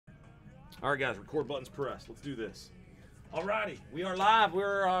All right, guys, record buttons pressed. Let's do this. All righty, we are live.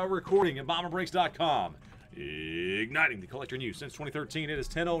 We're recording at bomberbreaks.com. Igniting the collector news since 2013. It is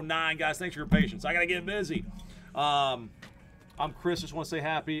 10:09, guys. Thanks for your patience. I gotta get busy. I'm Chris. Just want to say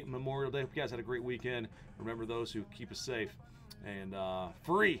happy Memorial Day. Hope you guys had a great weekend. Remember those who keep us safe and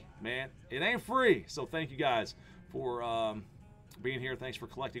free, man. It ain't free. So thank you guys for being here. Thanks for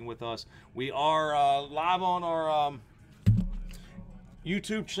collecting with us. We are live on our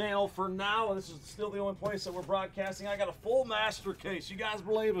YouTube channel for now. This is still the only place that we're broadcasting. I got a full master case. You guys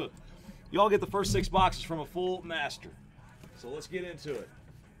believe it? Y'all get the first 6 boxes from a full master. So let's get into it.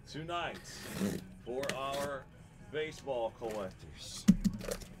 Tonight for our baseball collectors.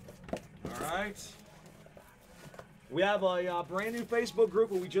 All right. We have a brand new Facebook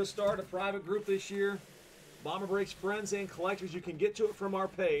group where we just started a private group this year. Bomber Breaks Friends and Collectors. You can get to it from our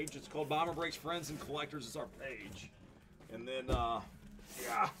page. It's called Bomber Breaks Friends and Collectors. It's our page. And then,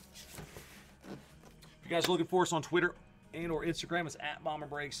 yeah. If you guys are looking for us on Twitter and or Instagram, it's at Bomber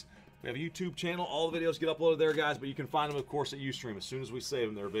Breaks. We have a YouTube channel. All the videos get uploaded there, guys, but you can find them, of course, at Ustream. As soon as we save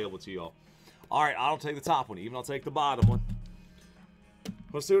them, they're available to y'all. All right, I'll take the top one. Even I'll take the bottom one.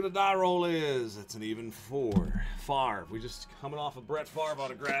 Let's see what the die roll is. It's an even 4. Favre. We just coming off of Brett Favre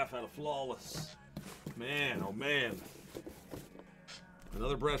autograph out of Flawless. Man, oh man.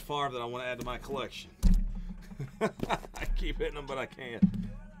 Another Brett Favre that I want to add to my collection. I keep hitting them, but I can't.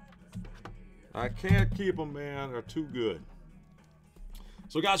 I can't keep them, man. They're too good.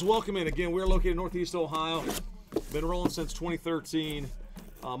 So, guys, welcome in. Again, we're located in Northeast Ohio. Been rolling since 2013.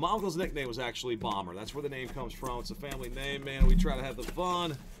 My uncle's nickname was actually Bomber. That's where the name comes from. It's a family name, man. We try to have the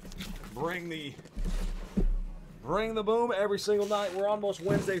fun, bring the boom every single night. We're almost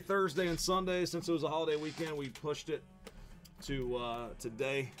Wednesday, Thursday, and Sunday. Since it was a holiday weekend, we pushed it to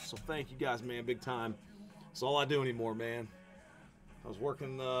today. So thank you guys, man, big time. That's all I do anymore, man. I was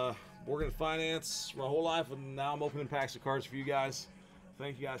working in finance my whole life, and now I'm opening packs of cards for you guys.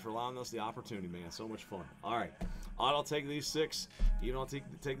 Thank you guys for allowing us the opportunity, man. So much fun. All right. I'll take these 6. You don't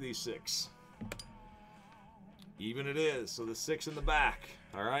take these 6. Even it is. So the 6 in the back.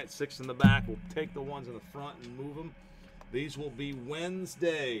 All right. 6 in the back. We'll take the ones in the front and move them. These will be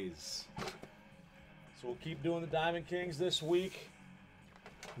Wednesdays. So we'll keep doing the Diamond Kings this week.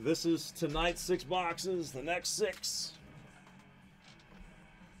 This is tonight's 6 boxes. The next 6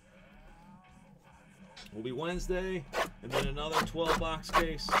 will be Wednesday, and then another 12-box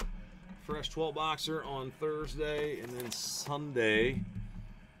case, fresh 12-boxer on Thursday, and then Sunday.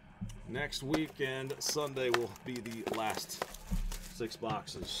 Next weekend, Sunday will be the last 6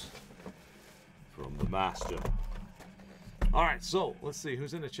 boxes from the master. All right, so let's see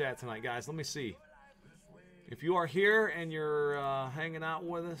who's in the chat tonight, guys. Let me see. If you are here and you're hanging out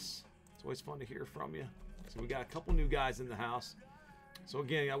with us, it's always fun to hear from you. So we got a couple new guys in the house. So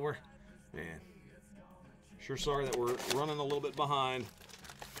again, man, sure sorry that we're running a little bit behind.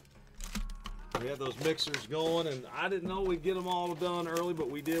 We had those mixers going, and I didn't know we'd get them all done early,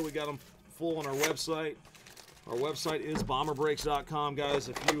 but we did. We got them full on our website. Our website is bomberbreaks.com, guys.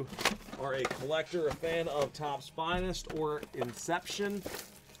 If you are a collector, a fan of Topps Finest or Inception,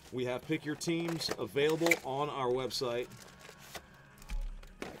 we have Pick Your Teams available on our website.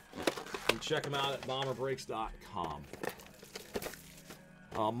 You check them out at bomberbreaks.com.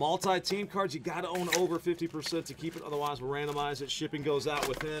 Multi-team cards, you got to own over 50% to keep it. Otherwise, we'll randomize it. Shipping goes out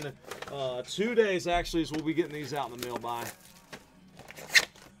within 2 days, actually, so we'll be getting these out in the mail by.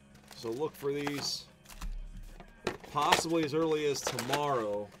 So look for these possibly as early as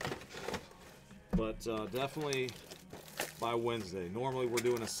tomorrow, but definitely by Wednesday. Normally, we're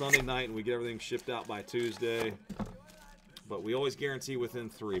doing a Sunday night, and we get everything shipped out by Tuesday. But we always guarantee within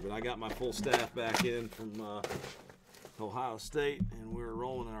 3. But I got my full staff back in from Ohio State, and we're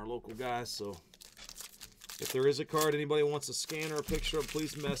rolling in our local guys. So if there is a card anybody wants a scan or a picture of,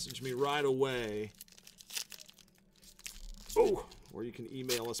 please message me right away. Oh, or you can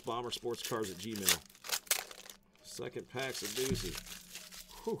email us bombersportscards@gmail. Second pack's a doozy.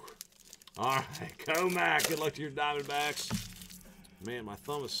 Whew. All right, go Mac. Good luck to your Diamondbacks. Man, my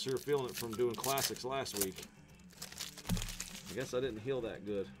thumb is sure feeling it from doing classics last week. I guess I didn't heal that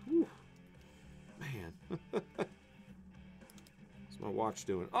good. Whew. Man. What's my watch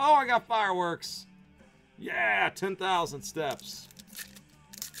doing? Oh, I got fireworks. Yeah, 10,000 steps.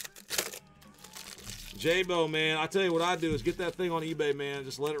 J-Bo, man, I tell you what I do is get that thing on eBay, man.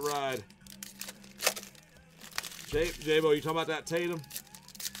 Just let it ride. J-Bo, you talking about that Tatum?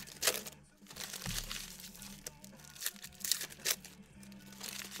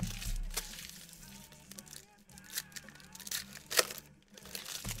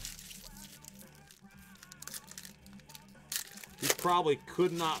 probably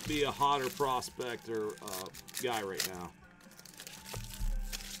could not be a hotter prospect or guy right now.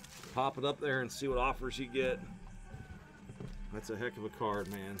 Pop it up there and see what offers you get. That's a heck of a card,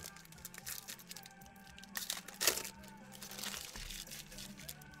 man.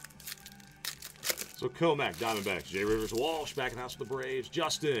 So Comac, Diamondbacks, Jay Rivers, Walsh, back in the house with the Braves,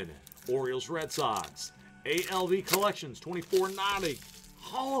 Justin, Orioles, Red Sox, ALV Collections, $24.90.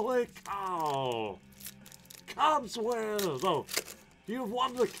 Holy cow! Cubs win! Oh, you've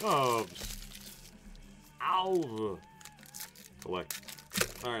won the Cubs. Alva. Collect.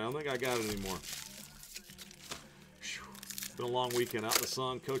 All right, I don't think I got it anymore. It's been a long weekend out in the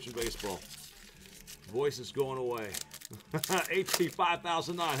sun, coaching baseball. Voice is going away. HT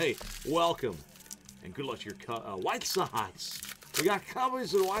 5009. Hey, welcome. And good luck to your White Sox. We got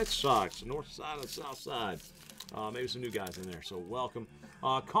Cubbies and White Sox, north side and south side. Maybe some new guys in there, so welcome.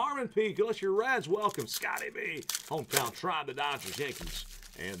 Carmen P, good luck to your Reds. Welcome. Scotty B, hometown tribe, the Dodgers, Yankees,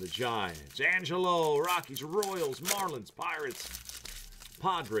 and the Giants. Angelo, Rockies, Royals, Marlins, Pirates,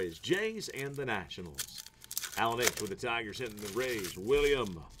 Padres, Jays, and the Nationals. Alan H with the Tigers hitting the Rays.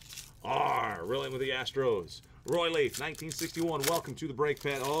 William R, William with the Astros. Roy Leaf, 1961. Welcome to the break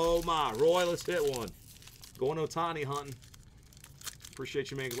pad. Oh my, Roy, let's hit one. Going Otani hunting. Appreciate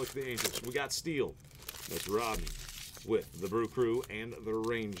you, man. Good luck to the Angels. We got Steele. That's Rodney with the Brew Crew and the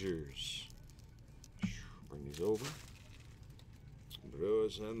Rangers. Bring these over.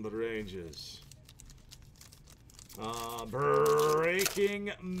 Brewers and the Rangers.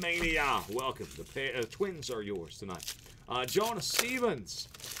 Breaking Mania. Welcome. The Twins are yours tonight. Jonas Stevens.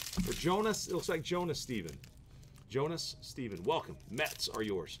 Or Jonas, it looks like Jonas Steven. Jonas Steven. Welcome. Mets are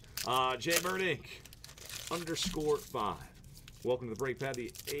yours. J Bird Inc. _5. Welcome to the break pad.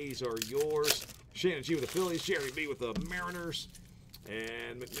 The A's are yours. Shannon G with the Phillies. Jerry B with the Mariners.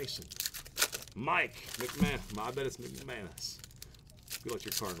 And McMason. Mike McManus. I bet it's McManus. Good luck to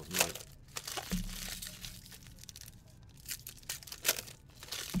your Cardinals, Mike.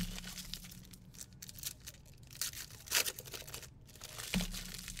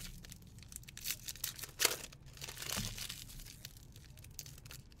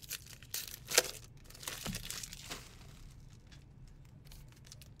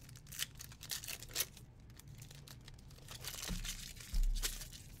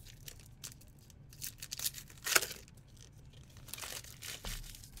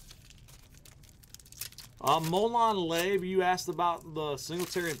 Molon Labe, you asked about the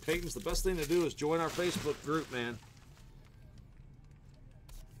Singletary and Paytons. The best thing to do is join our Facebook group, man.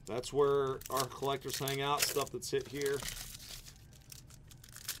 That's where our collectors hang out, stuff that's hit here.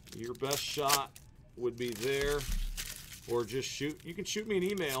 Your best shot would be there, or just shoot. You can shoot me an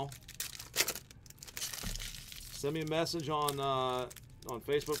email. Send me a message on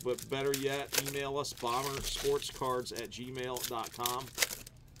Facebook, but better yet, email us, bombersportscards@gmail.com.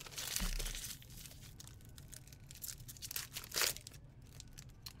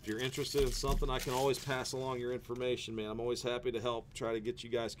 If you're interested in something, I can always pass along your information, man. I'm always happy to help try to get you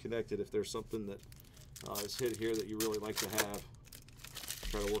guys connected. If there's something that is hit here that you really like to have,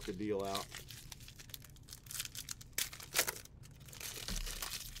 try to work a deal out.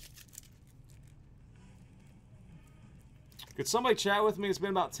 Could somebody chat with me? It's been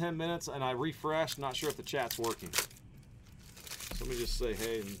about 10 minutes, and I refreshed. Not sure if the chat's working. Somebody just say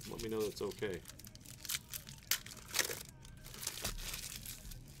hey and let me know that it's okay.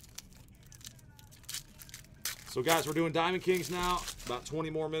 So, guys, we're doing Diamond Kings now. About 20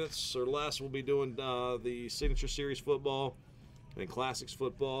 more minutes or less. We'll be doing the Signature Series football and Classics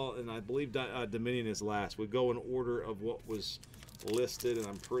football. And I believe Dominion is last. We go in order of what was listed, and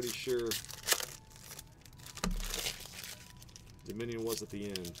I'm pretty sure Dominion was at the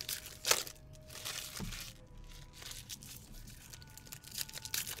end.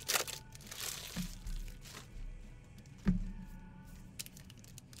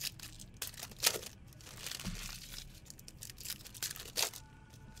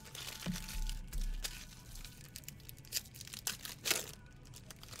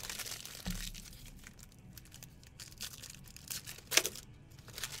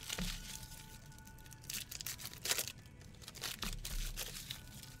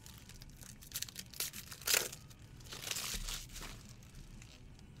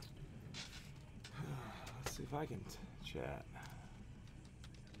 If I can chat.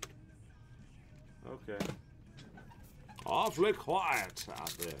 Okay. Awfully quiet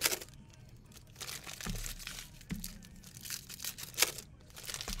out there.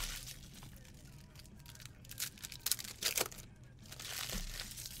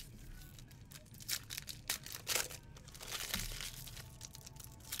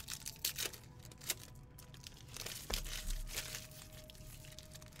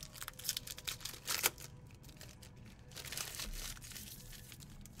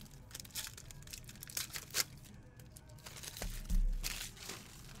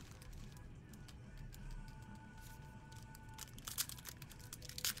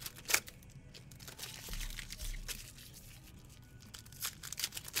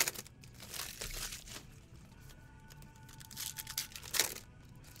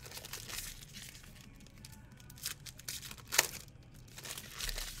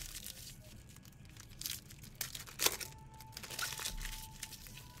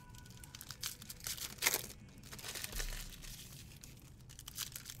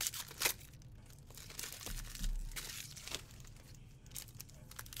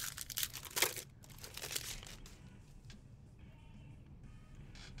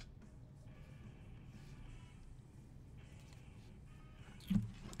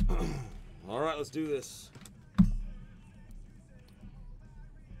 let's do this.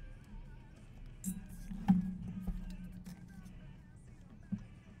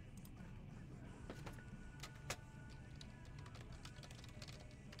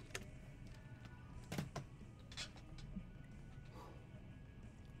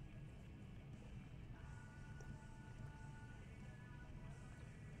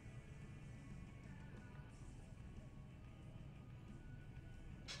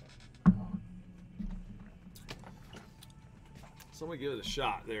 Somebody give it a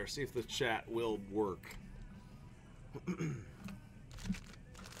shot there. See if the chat will work.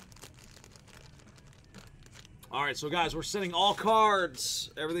 All right, so guys, we're sending all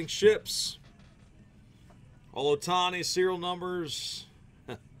cards. Everything ships. All Ohtani serial numbers.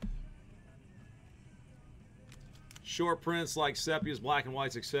 Short prints like sepias, black and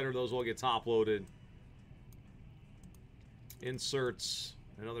whites, etc. Those will get top loaded. Inserts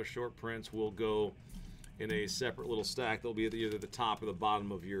and other short prints will go in a separate little stack. They'll be at either the top or the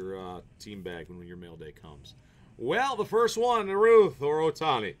bottom of your team bag when your mail day comes. Well, the first one, Ruth or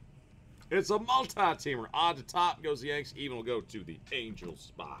Ohtani. It's a multi-teamer. Odd to top goes the Yanks. Even will go to the Angel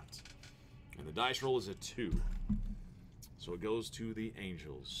spot. And the dice roll is a 2. So it goes to the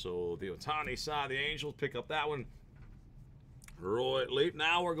Angels. So the Ohtani side, the Angels pick up that one. Roy Leap.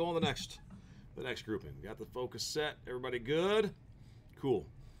 Now we're going to the next grouping. We got the focus set. Everybody good? Cool.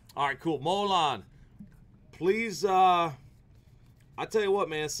 All right, cool. Molan. Please, I tell you what,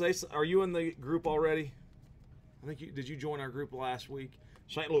 man. Are you in the group already? I think did you join our group last week?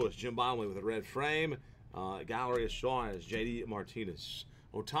 St. Louis, Jim Bomley with a red frame. Gallery of Shawns, J.D. Martinez.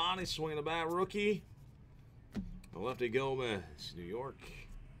 Ohtani swinging a bat, rookie. Lefty Gomez, New York.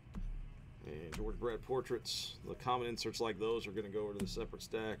 And George Brett portraits. The common inserts like those are going to go over to the separate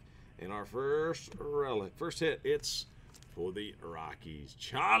stack. And our first relic, first hit, it's for the Rockies.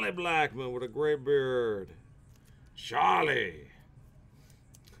 Charlie Blackmon with a gray beard. Charlie.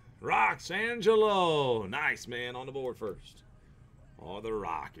 Rox Angelo. Nice, man, on the board first. All the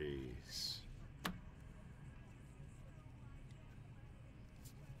Rockies.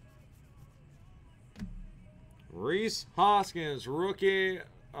 Reese Hoskins, rookie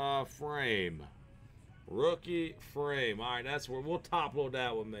frame. Rookie frame. All right, that's where we'll top load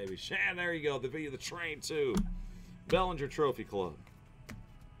that one maybe. Shan, there you go. The V of the train too. Bellinger Trophy Club.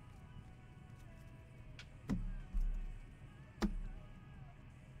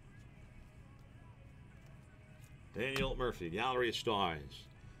 Daniel Murphy, Gallery of Stars.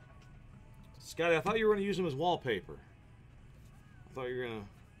 Scotty, I thought you were going to use them as wallpaper. I thought you were going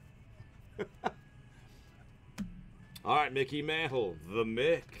to... All right, Mickey Mantle, the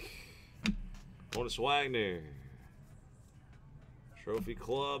Mick. Honus Wagner. Trophy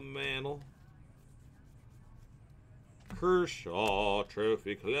Club Mantle. Kershaw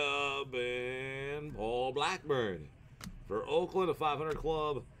Trophy Club and Paul Blackburn. For Oakland, a 500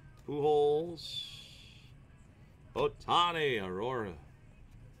 Club. Pujols. Ohtani, Aurora.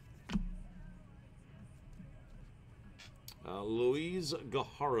 Luis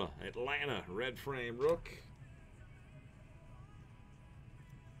Gahara, Atlanta, red frame, rook.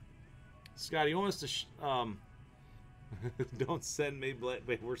 Scotty, you want us to don't send me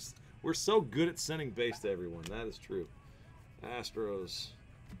we're so good at sending base to everyone. That is true. Astros.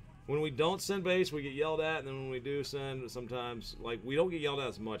 When we don't send base, we get yelled at, and then when we do send, sometimes we don't get yelled at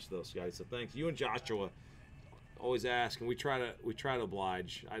as much though, Scotty. So thanks. You and Joshua always ask, and we try to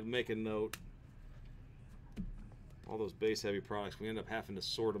oblige. I make a note. All those base heavy products, we end up having to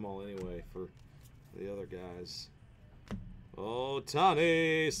sort them all anyway for the other guys.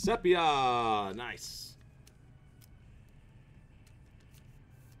 Ohtani Sepia. Nice.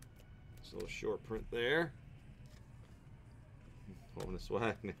 Just a little short print there. Honus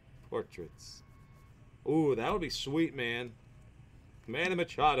Wagner portraits. Ooh, that would be sweet, man. Manny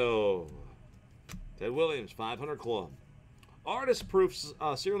Machado. Ted Williams, 500 Club. Artist proofs,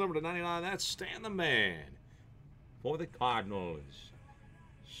 serial number to 99. That's Stan the Man. For the Cardinals.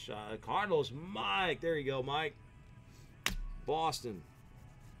 Cardinals, Mike. There you go, Mike. Boston.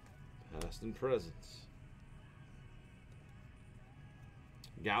 Past and present.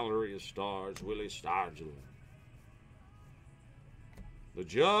 Gallery of Stars, Willie Stargell. The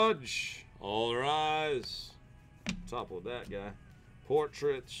Judge. All rise. Top of that guy.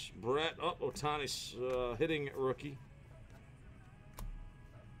 Portraits. Brett. Oh, Ohtani's hitting rookie.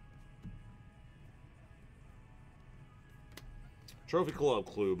 Trophy Club,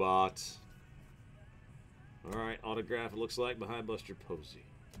 Klubot. All right, autograph, it looks like, behind Buster Posey.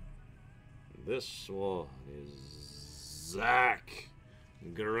 This one is Zach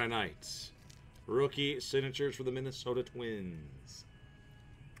Granite. Rookie signatures for the Minnesota Twins.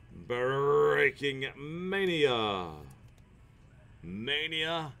 Breaking Mania.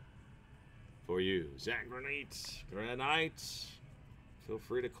 Mania for you. Zach Granite. Feel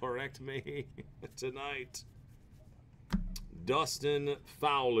free to correct me tonight. Dustin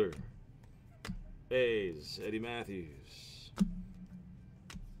Fowler. A's. Eddie Matthews.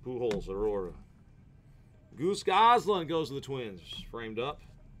 Pujols, Aurora. Goose Goslin goes to the Twins. Framed up.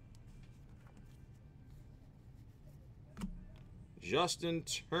 Justin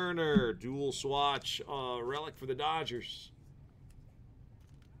Turner, dual swatch relic for the Dodgers.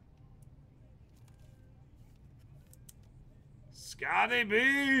 Scotty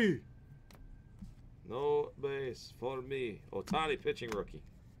B. No base for me. Ohtani pitching rookie.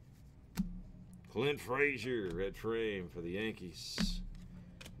 Clint Frazier, red frame for the Yankees.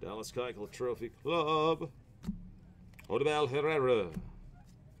 Dallas Keuchel Trophy Club. Odubel Herrera.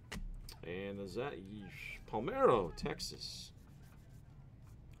 And is that Palmero, Texas?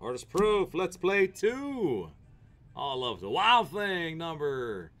 Artist Proof, Let's Play 2. Oh, I love the Wild Thing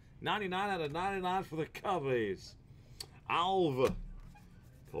number 99 out of 99 for the Cubbies. Alva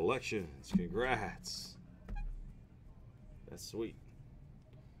Collections, congrats. That's sweet.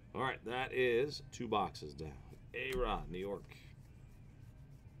 All right, that is 2 boxes down. A-Rod, New York.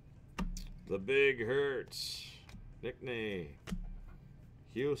 The Big Hurts, nickname.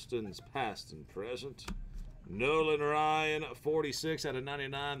 Houston's past and present. Nolan Ryan, 46 out of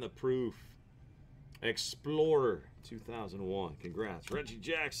 99, the proof. Explorer, 2001. Congrats. Reggie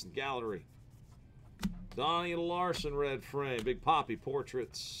Jackson, gallery. Donnie Larson, red frame. Big Poppy,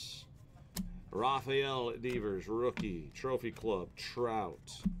 portraits. Rafael Devers, rookie. Trophy Club,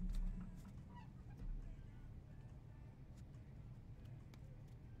 Trout.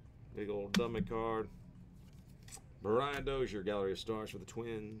 Big old dummy card. Brian Dozier, Gallery of Stars for the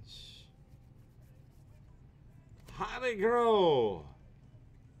Twins. Howdy Grow,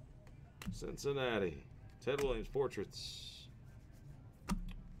 Cincinnati. Ted Williams, portraits.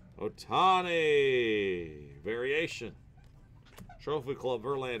 Ohtani, variation. Trophy Club,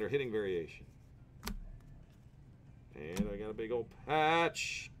 Verlander, hitting variation. And I got a big old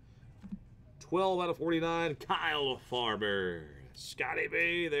patch. 12 out of 49, Kyle Farmer. Scotty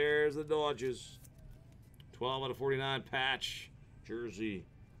B, there's the Dodgers. 12 out of 49 patch, jersey.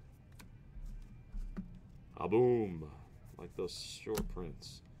 A boom, like those short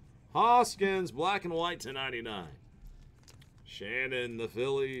prints. Hoskins, black and white to 99. Shannon, the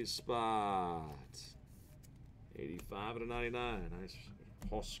Phillies spot. 85 out of 99. Nice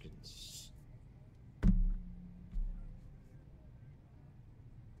Hoskins.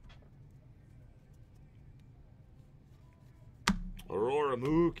 Aurora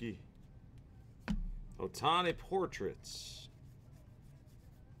Mookie. Ohtani portraits.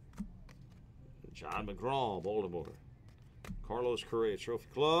 John McGraw, Baltimore. Carlos Correa, Trophy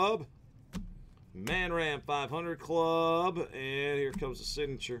Club. Man Ram 500 Club. And here comes the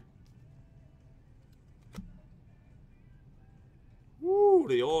signature. Woo,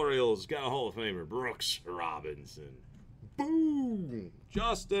 the Orioles got a Hall of Famer. Brooks Robinson. Boom.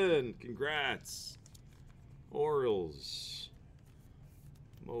 Justin, congrats. Orioles.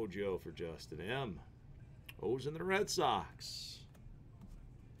 Mojo for Justin M. O's in the Red Sox.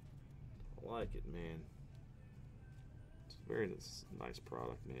 I like it, man. It's a very nice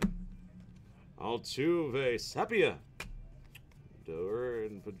product, man. Altuve, Sepia. Doer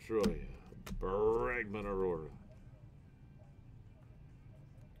and Pedroia. Bregman, Aurora.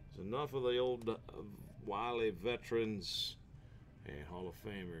 There's enough of the old wily veterans and Hall of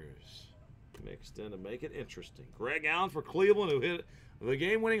Famers mixed in to make it interesting. Greg Allen for Cleveland, who hit the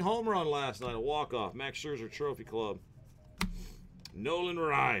game-winning home run last night, a walk-off. Max Scherzer Trophy Club. Nolan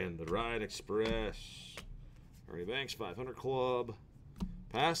Ryan, the Ryan Express. Ernie Banks, 500 Club.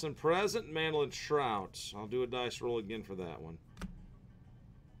 Past and present, Manlin Trout. I'll do a dice roll again for that one.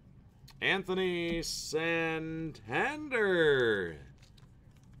 Anthony Santander.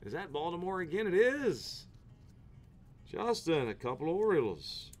 Is that Baltimore again? It is. Justin, a couple of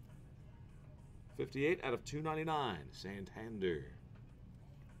Orioles. 58 out of 299. Santander.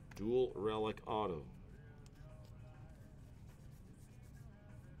 Dual relic auto.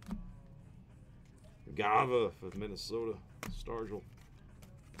 Gava of Minnesota. Stargell.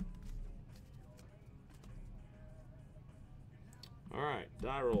 All right,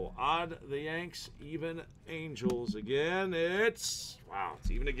 die roll. Odd the Yanks, even Angels. Again, it's... Wow,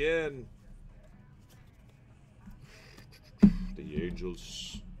 it's even again. The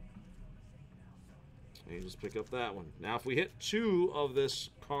Angels. Angels pick up that one. Now, if we hit 2 of this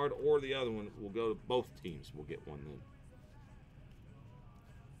card or the other one, we'll go to both teams. We'll get one then.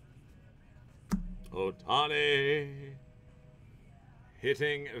 Ohtani.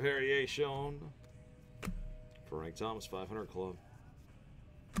 Hitting variation. Frank Thomas, 500 club.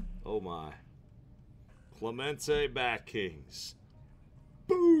 Oh my. Clemente Bat Kings.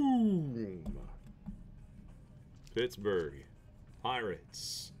 Boom! Pittsburgh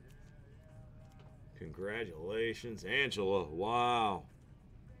Pirates. Congratulations, Angela. Wow.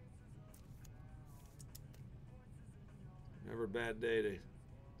 Never a bad day to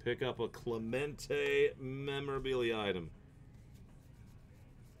pick up a Clemente memorabilia item.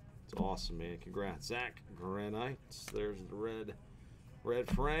 It's awesome, man. Congrats. Zach Granite. There's the red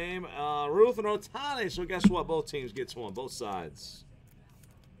frame. Ruth and Otani. So guess what? Both teams gets one. Both sides.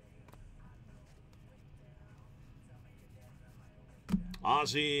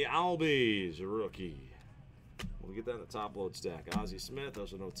 Ozzie Albies, a rookie. We'll get that in the top load stack. Ozzie Smith.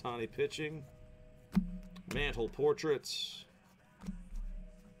 Those are Otani pitching. Mantle portraits.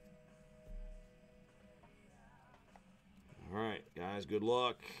 All right, guys. Good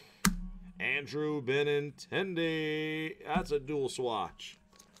luck. Andrew Benintendi. That's a dual swatch.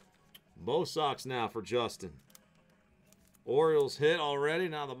 Both socks now for Justin. Orioles hit already.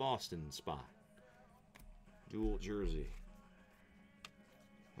 Now the Boston spot. Dual jersey.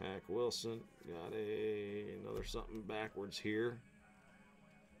 Hack Wilson. Got another something backwards here.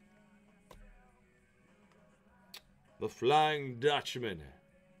 The Flying Dutchman.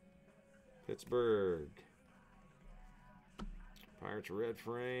 Pittsburgh. Pirates red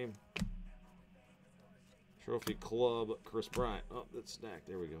frame. Trophy Club, Chris Bryant. Oh, that's stacked.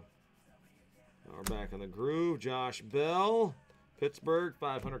 There we go. Now we're back on the groove. Josh Bell. Pittsburgh,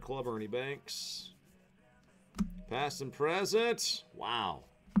 500 Club, Ernie Banks. Past and present. Wow.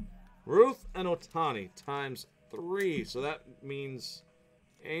 Ruth and Otani times 3. So that means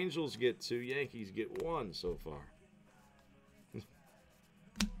Angels get 2, Yankees get 1 so far.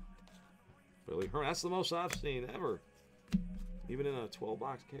 Billy Hearn. That's the most I've seen ever. Even in a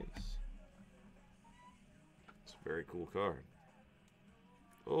 12-box case. It's a very cool card.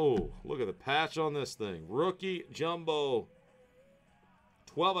 Oh, look at the patch on this thing. Rookie Jumbo.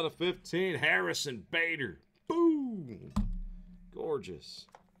 12 out of 15. Harrison Bader. Boom. Gorgeous.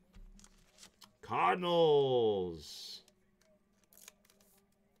 Cardinals.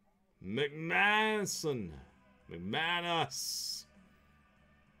 McManus.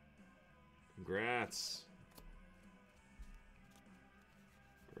 Congrats.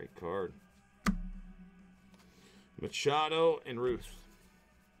 Great card. Machado and Ruth.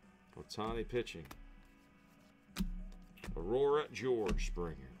 Otani pitching. Aurora George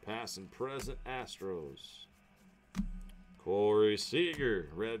Springer. Past and present Astros. Corey Seager.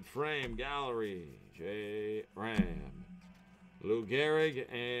 Red frame gallery. J. Ram. Lou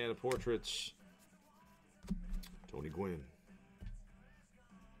Gehrig and a portraits. Tony Gwynn.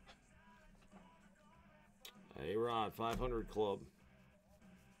 A-Rod 500 Club.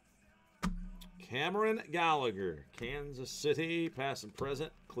 Cameron Gallagher, Kansas City, past and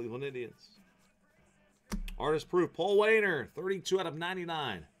present, Cleveland Indians. Artist proof, Paul Wainer, 32 out of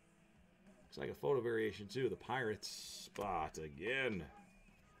 99. Looks like a photo variation too. The Pirates spot again.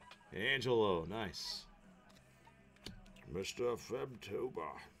 Angelo, nice. Mr.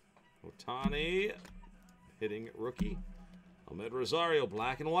 Febtober. Otani, hitting rookie. Ahmed Rosario,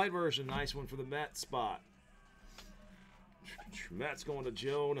 black and white version. Nice one for the Mets spot. Mets going to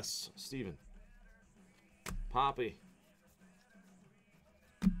Jonas Steven. Poppy.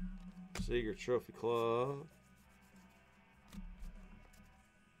 Seager Trophy Club.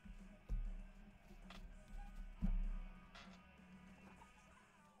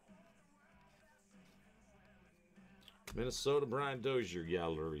 Minnesota Brian Dozier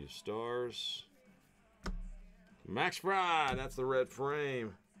Gallery of Stars. Max Fry, that's the red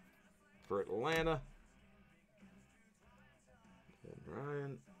frame for Atlanta. And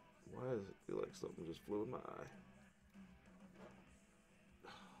Brian, why does it feel like something just flew in my eye?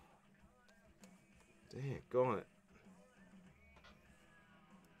 Dang, go on it.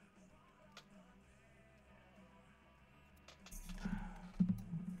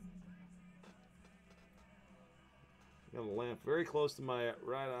 Got a lamp very close to my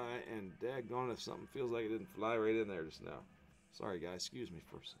right eye, and daggone if something feels like it didn't fly right in there just now. Sorry, guys. Excuse me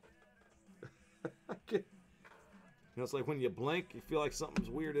for a second. You know, it's like when you blink, you feel like something's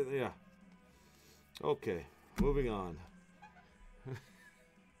weird in there. Yeah. Okay, moving on.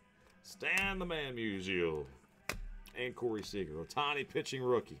 Stan the Man Musial. And Corey Seager. Otani pitching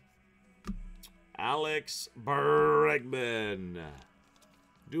rookie. Alex Bregman.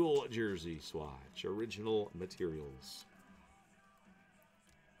 Dual jersey swatch. Original materials.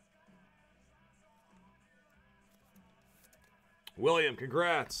 William,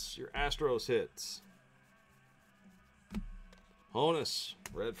 congrats. Your Astros hits. Honus,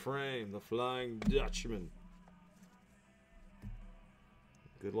 red frame, the Flying Dutchman.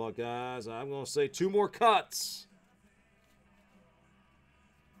 Good luck, guys. I'm going to say 2 more cuts.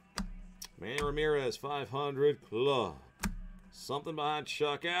 Manny Ramirez, 500 club. Something behind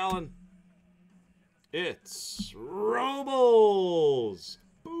Chuck Allen. It's Robles.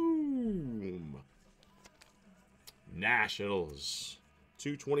 Boom. Nationals.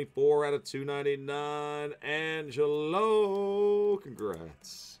 224 out of 299. Angelo.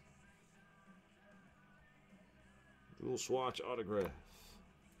 Congrats. Dual swatch autograph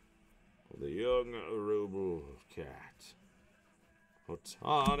of the young Robles cat.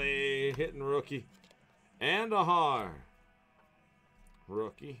 Otani hitting rookie. And a Har.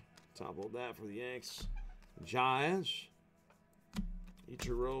 Rookie. Toppled that for the Yanks. Giants.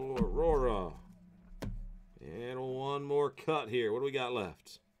 Ichiro Aurora. And one more cut here. What do we got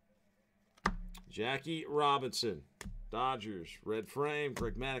left? Jackie Robinson. Dodgers. Red frame.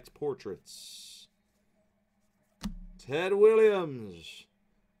 Greg Maddux portraits. Ted Williams.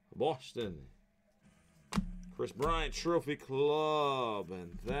 Boston. Chris Bryant Trophy Club.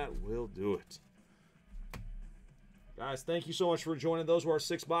 And that will do it. Guys, thank you so much for joining. Those were our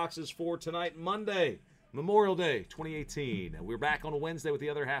 6 boxes for tonight, Monday, Memorial Day 2018. And we're back on a Wednesday with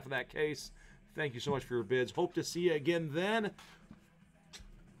the other half of that case. Thank you so much for your bids. Hope to see you again then,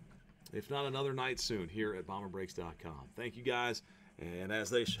 if not another night soon, here at BomberBreaks.com. Thank you, guys. And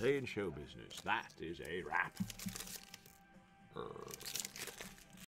as they say in show business, that is a wrap.